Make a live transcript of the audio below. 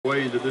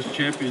way into this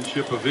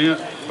championship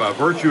event by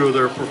virtue of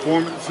their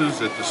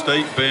performances at the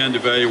state band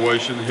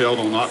evaluation held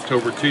on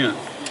October 10th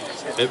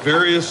at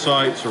various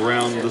sites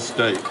around the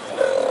state.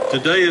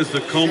 Today is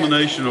the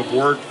culmination of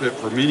work that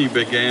for many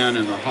began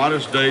in the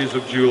hottest days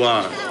of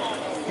July.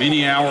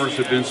 Many hours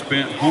have been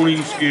spent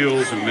honing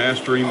skills and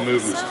mastering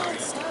movements.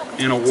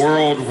 In a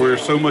world where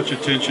so much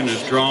attention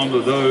is drawn to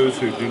those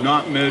who do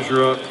not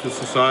measure up to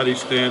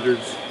society's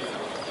standards,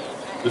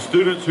 the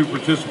students who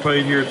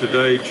participate here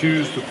today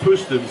choose to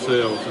push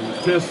themselves and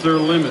test their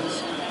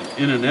limits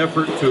in an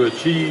effort to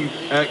achieve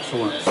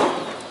excellence.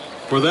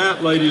 For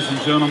that, ladies and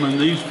gentlemen,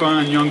 these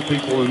fine young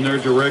people and their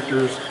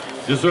directors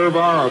deserve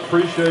our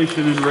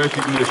appreciation and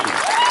recognition.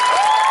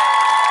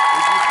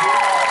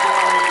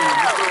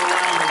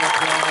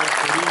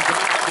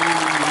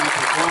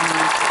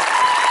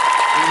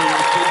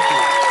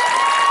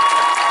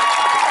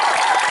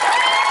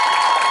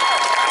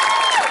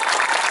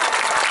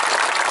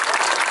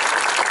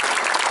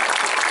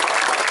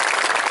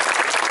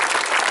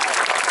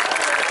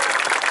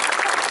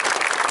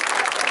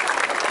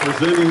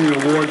 Presenting the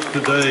awards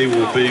today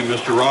will be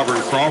Mr.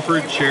 Robert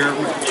Crawford,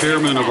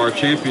 Chairman of our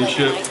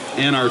championship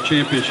and our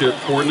championship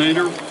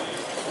coordinator,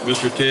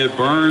 Mr. Ted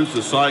Burns,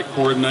 the site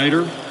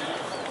coordinator,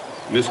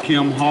 Ms.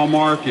 Kim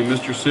Hallmark, and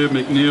Mr. Sid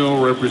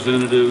McNeil,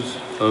 representatives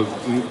of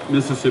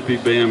Mississippi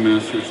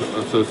Bandmasters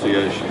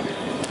Association.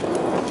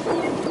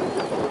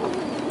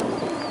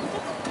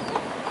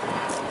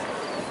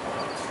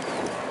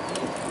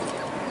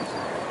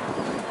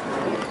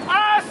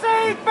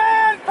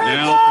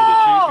 Now for the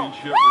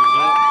championship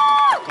result,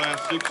 Class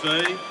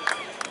 6A,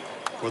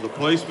 for the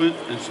placement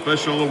and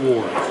special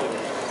awards.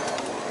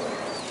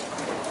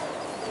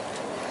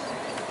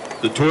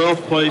 The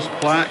 12th place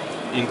plaque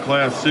in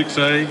Class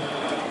 6A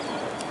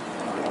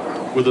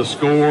with a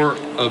score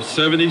of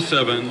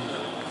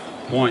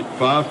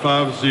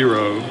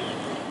 77.550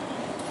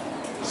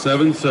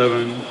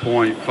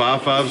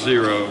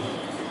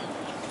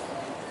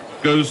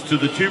 goes to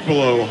the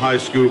Tupelo High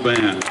School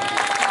Band.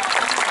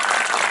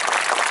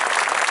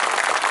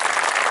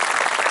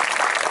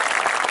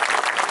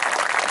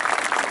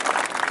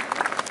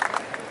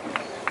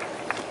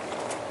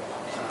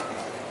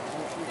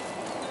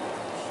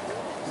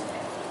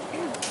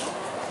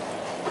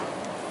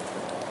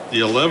 The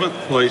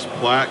 11th place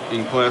plaque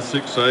in Class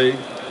 6A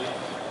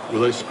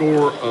with a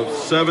score of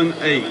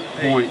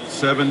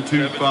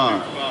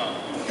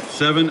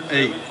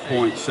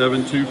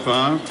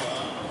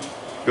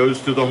 78.725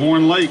 goes to the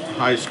Horn Lake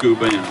High School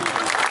Band.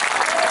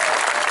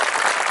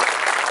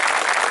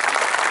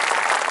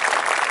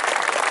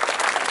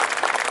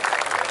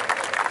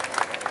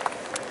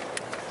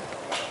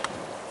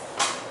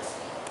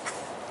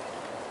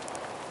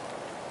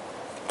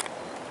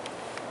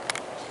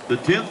 The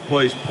 10th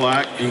place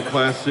plaque in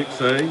Class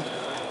 6A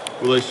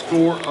with a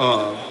score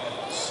of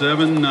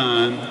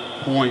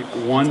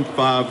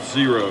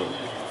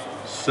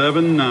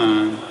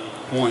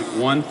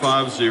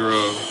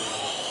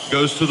 79.150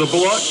 goes to the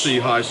Biloxi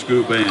High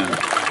School Band.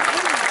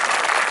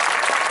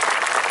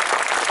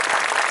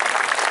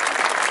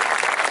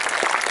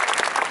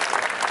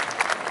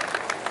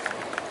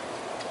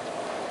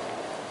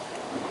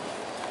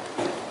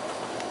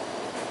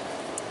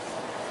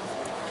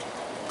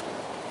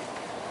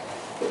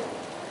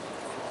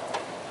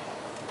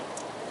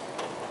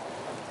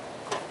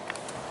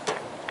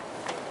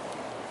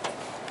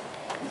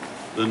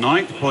 The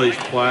 9th place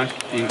plaque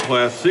in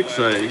Class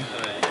 6A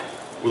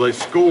with a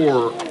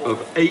score of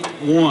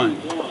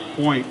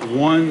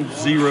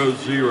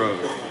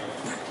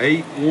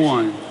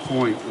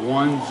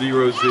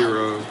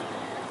 81.100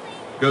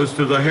 goes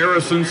to the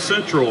Harrison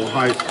Central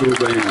High School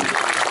Band.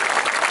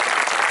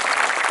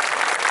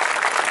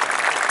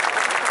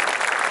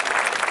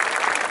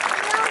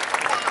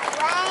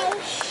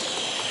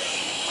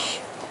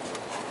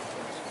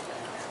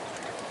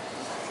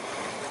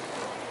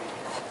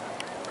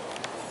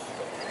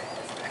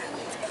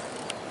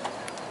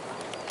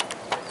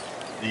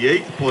 The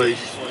 8th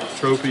place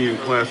trophy in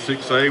Class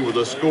 6A with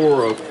a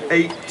score of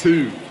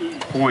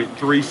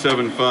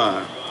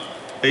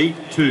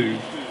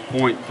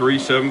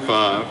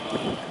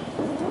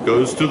 82.375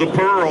 goes to the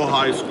Pearl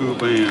High School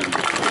Band.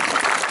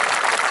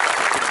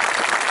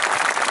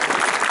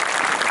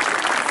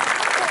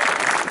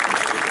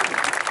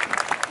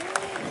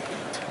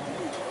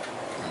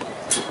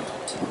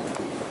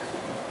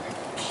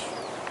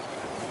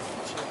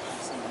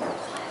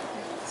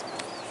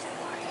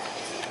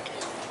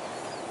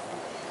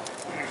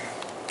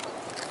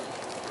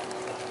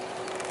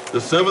 The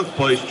 7th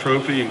place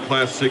trophy in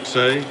Class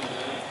 6A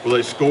with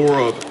a score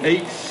of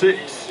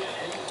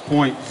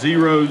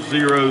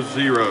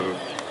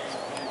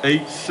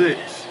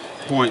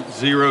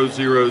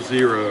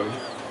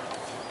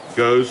 86.000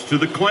 goes to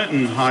the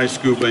Clinton High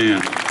School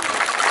Band.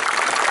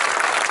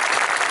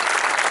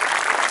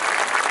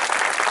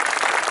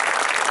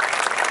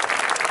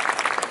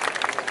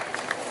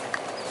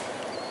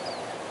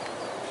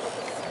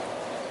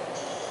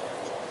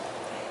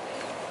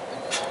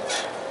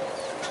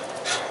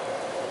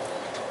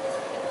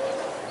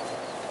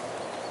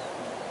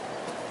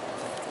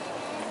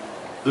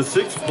 The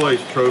sixth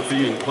place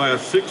trophy in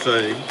Class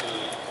 6A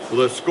with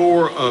a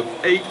score of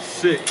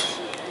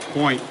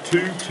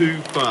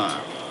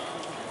 86.225.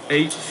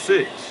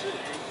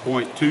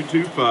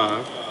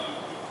 86.225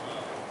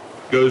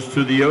 goes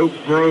to the Oak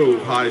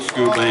Grove High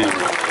School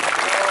Band.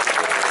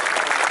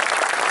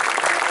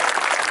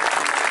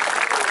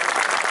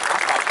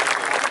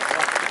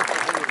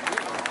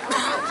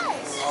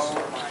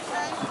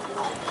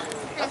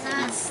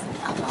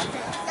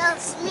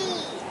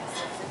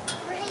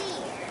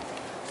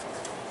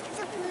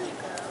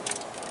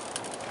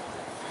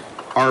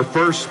 Our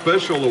first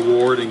special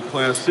award in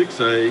Class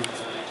 6A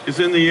is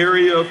in the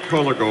area of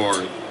color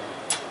guard.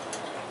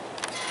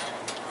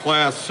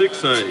 Class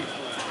 6A,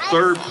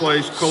 third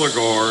place color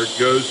guard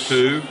goes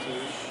to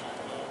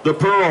the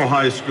Pearl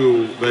High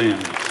School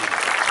Band.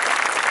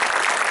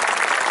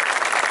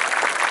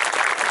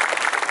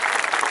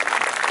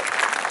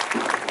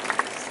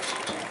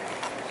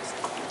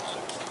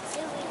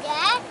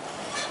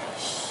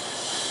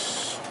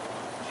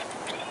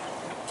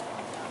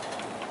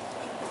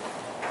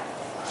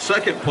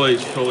 Second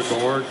place color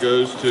guard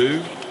goes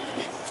to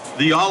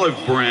the Olive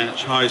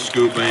Branch High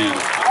School Band.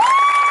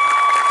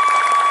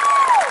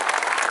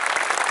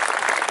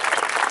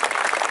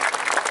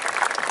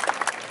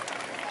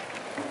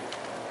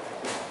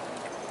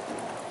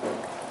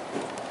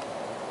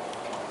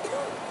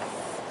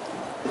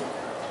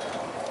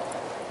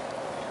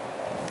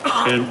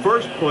 And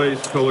first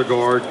place color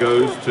guard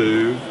goes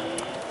to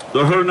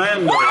the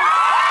Hernando.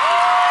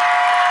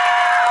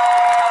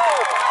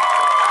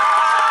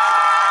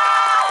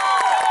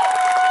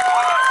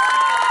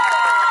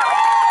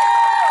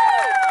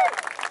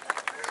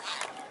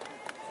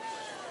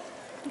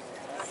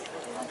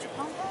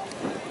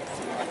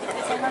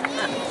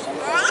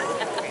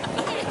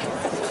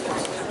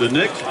 The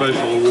next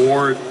special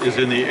award is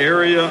in the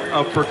area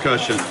of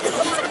percussion.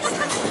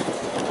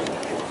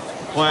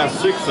 Class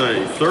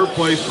 6A, third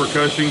place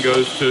percussion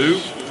goes to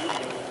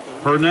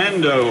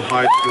Hernando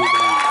High School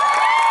Band.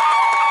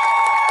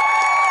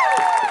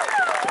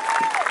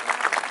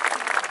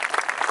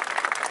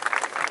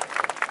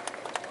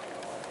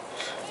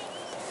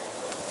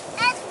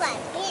 That's what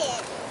it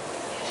is.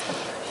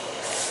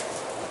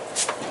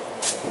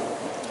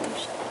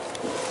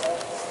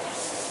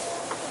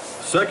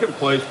 Second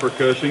place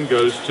percussion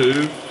goes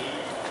to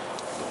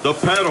the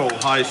Petal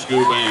High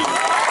School Band.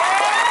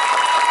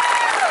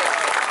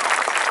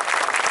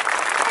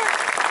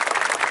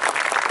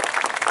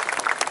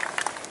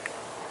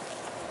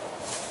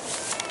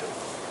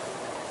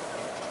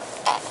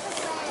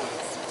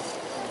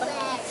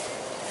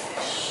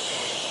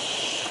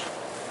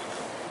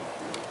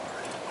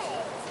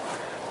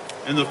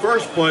 And the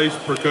first place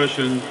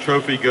percussion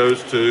trophy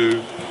goes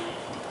to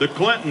the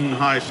Clinton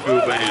High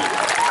School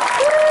Band.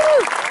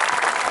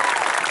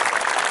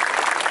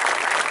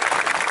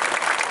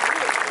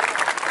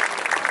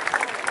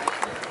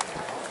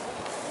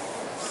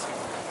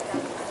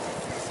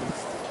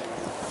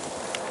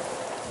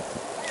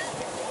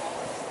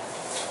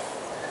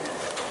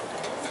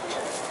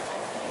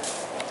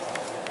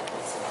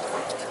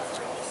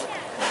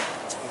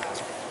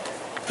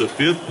 The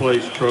fifth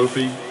place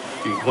trophy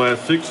in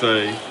Class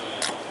 6A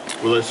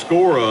with a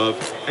score of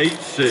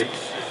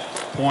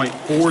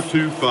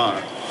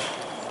 86.425.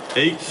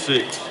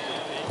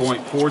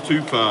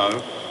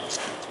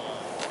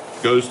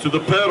 86.425 goes to the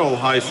Petal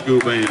High School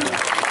Band.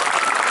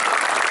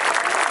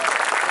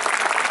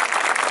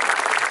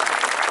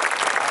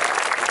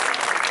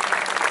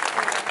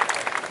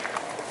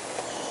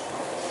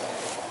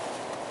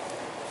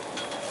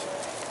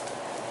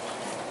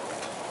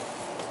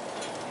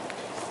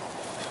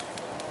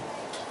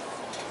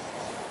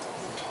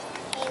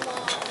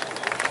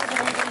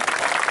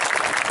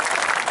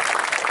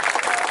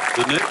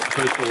 The next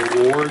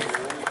special award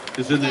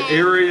is in the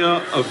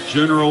area of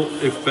general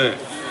effect.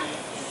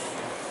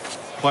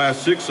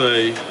 Class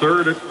 6A,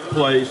 third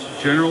place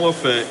general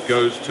effect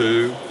goes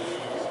to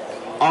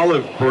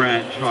Olive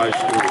Branch High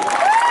School.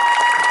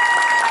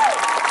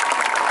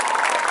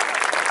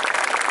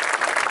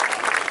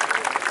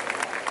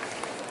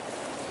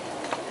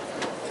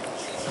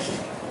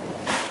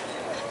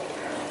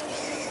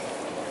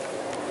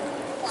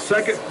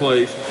 Second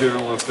place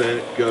general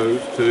effect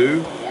goes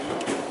to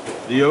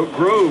the Oak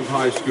Grove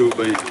High School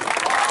Band.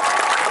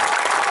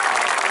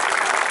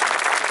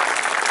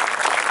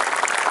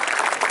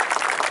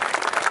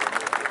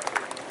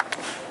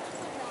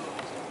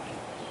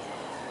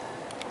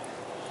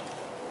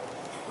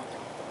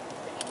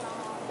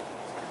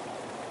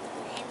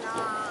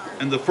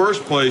 And the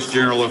first place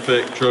general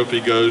effect trophy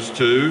goes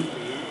to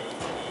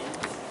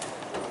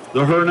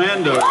the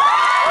Hernando.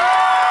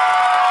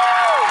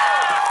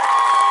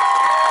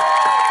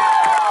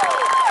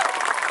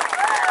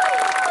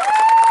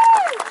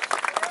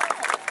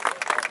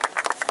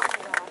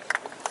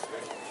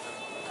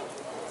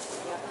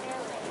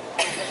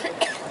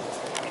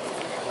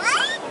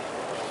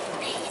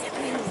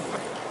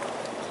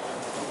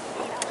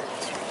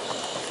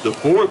 The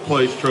fourth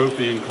place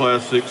trophy in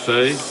Class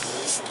 6A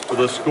with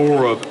a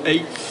score of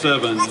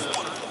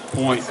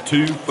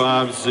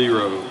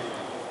 87.250.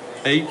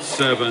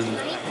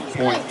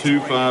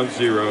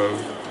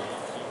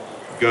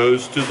 87.250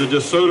 goes to the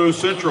DeSoto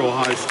Central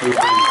High School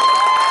band.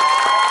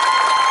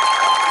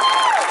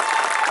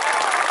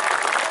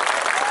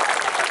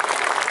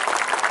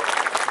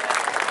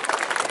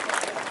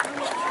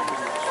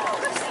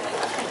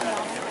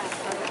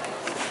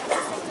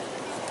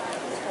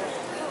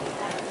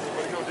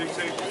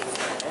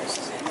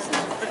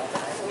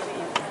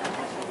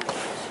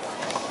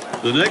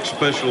 The next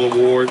special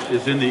award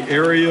is in the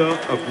area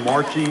of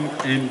marching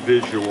and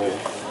visual.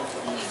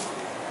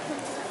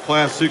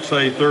 Class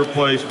 6A third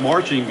place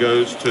marching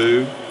goes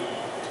to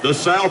the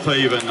South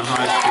Haven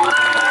High School.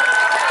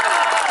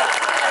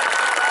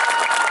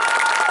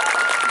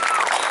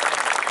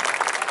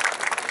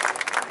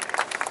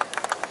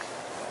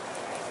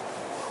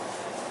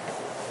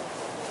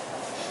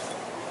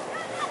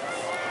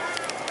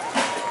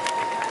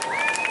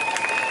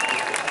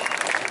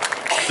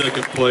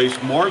 Second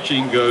place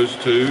marching goes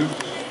to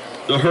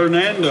the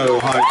Hernando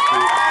High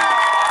School.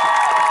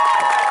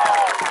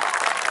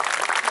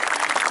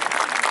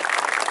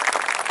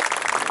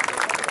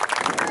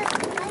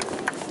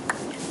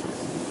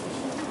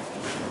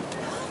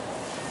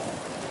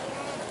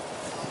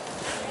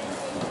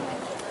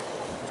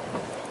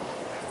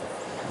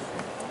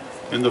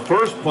 And the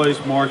first place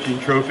marching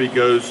trophy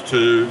goes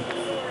to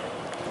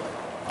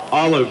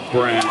Olive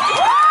Branch.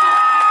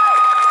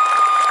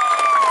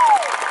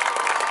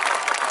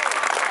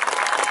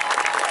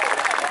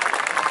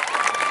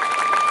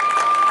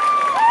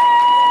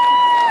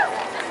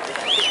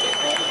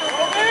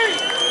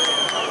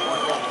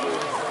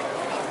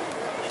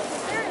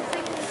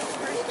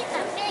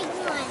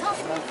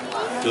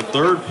 The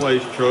third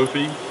place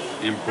trophy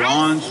and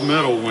bronze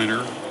medal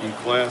winner in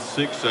Class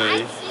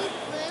 6A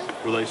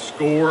with a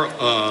score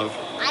of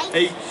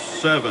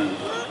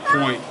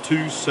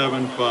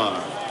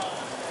 87.275.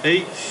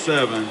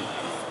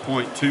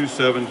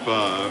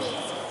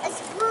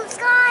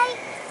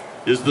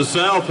 87.275 is the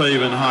South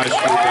Haven High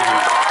School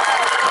band.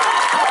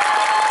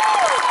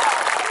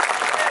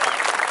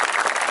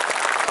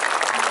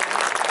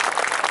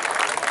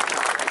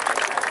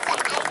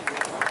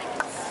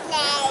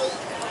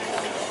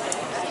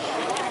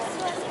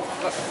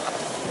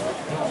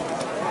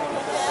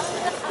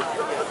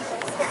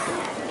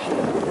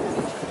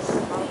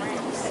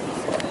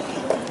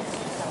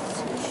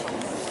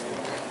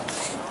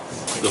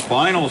 The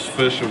final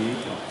special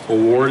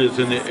award is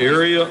in the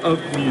area of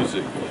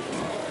music.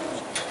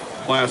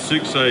 Class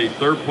 6A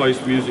third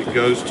place music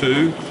goes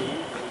to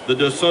the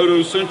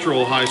DeSoto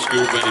Central High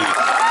School band.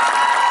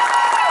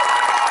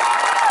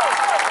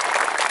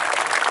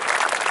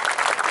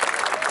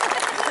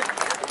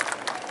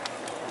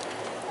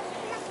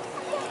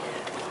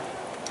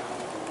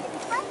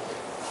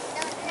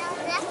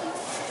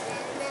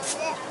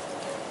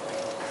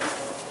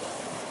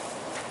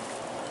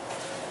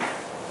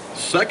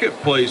 Second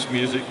place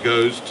music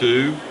goes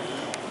to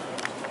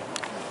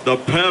the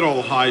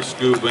Petal High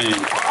School band.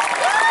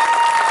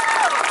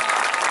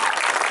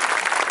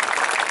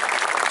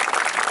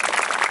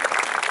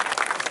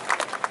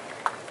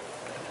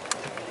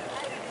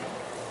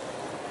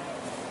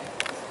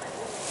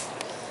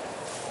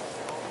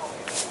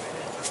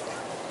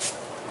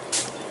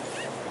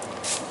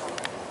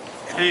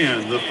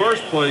 And the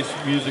first place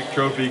music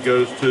trophy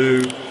goes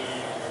to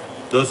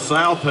the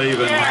South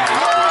Haven High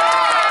School.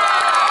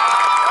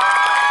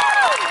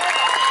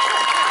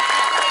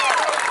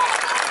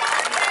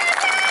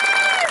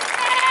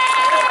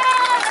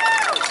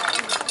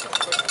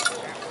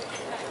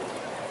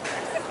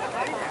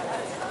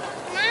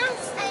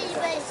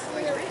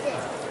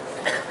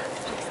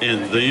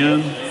 And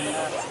then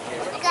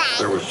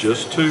there was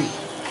just two.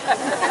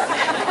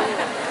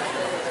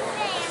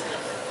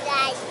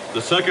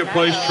 The second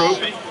place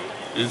trophy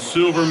and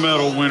silver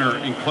medal winner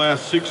in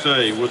Class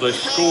 6A with a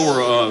score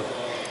of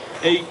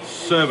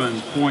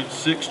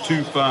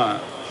 87.625.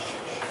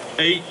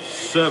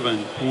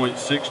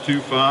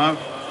 87.625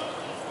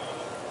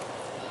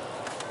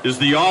 is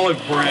the Olive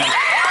Branch.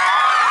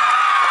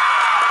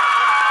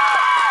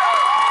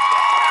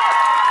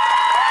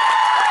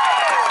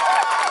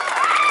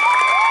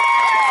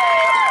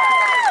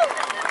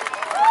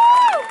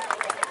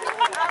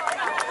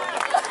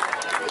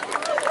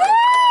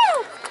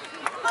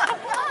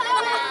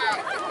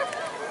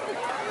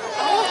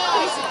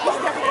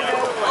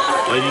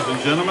 Ladies and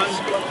gentlemen,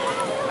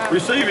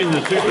 receiving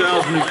the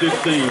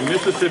 2015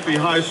 Mississippi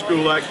High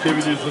School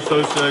Activities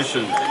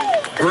Association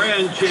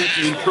Grand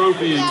Champion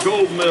Trophy and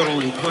Gold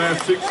Medal in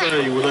Class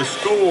 6A with a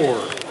score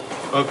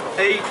of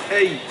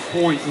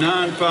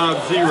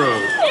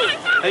 88.950,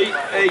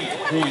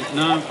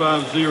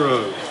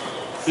 88.950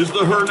 is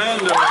the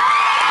Hernando.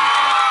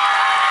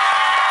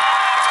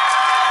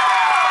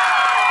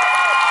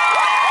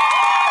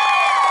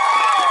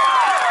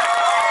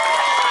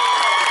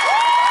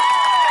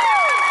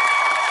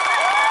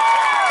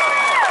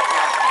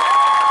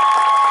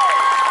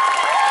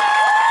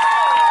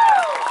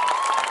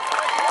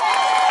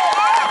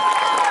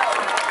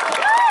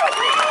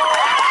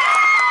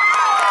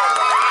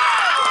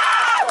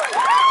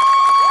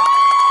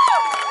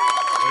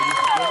 Ladies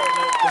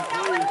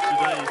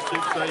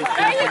state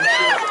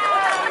championship.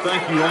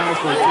 Thank you all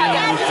for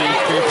attending this state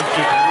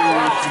championship. We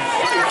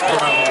wish you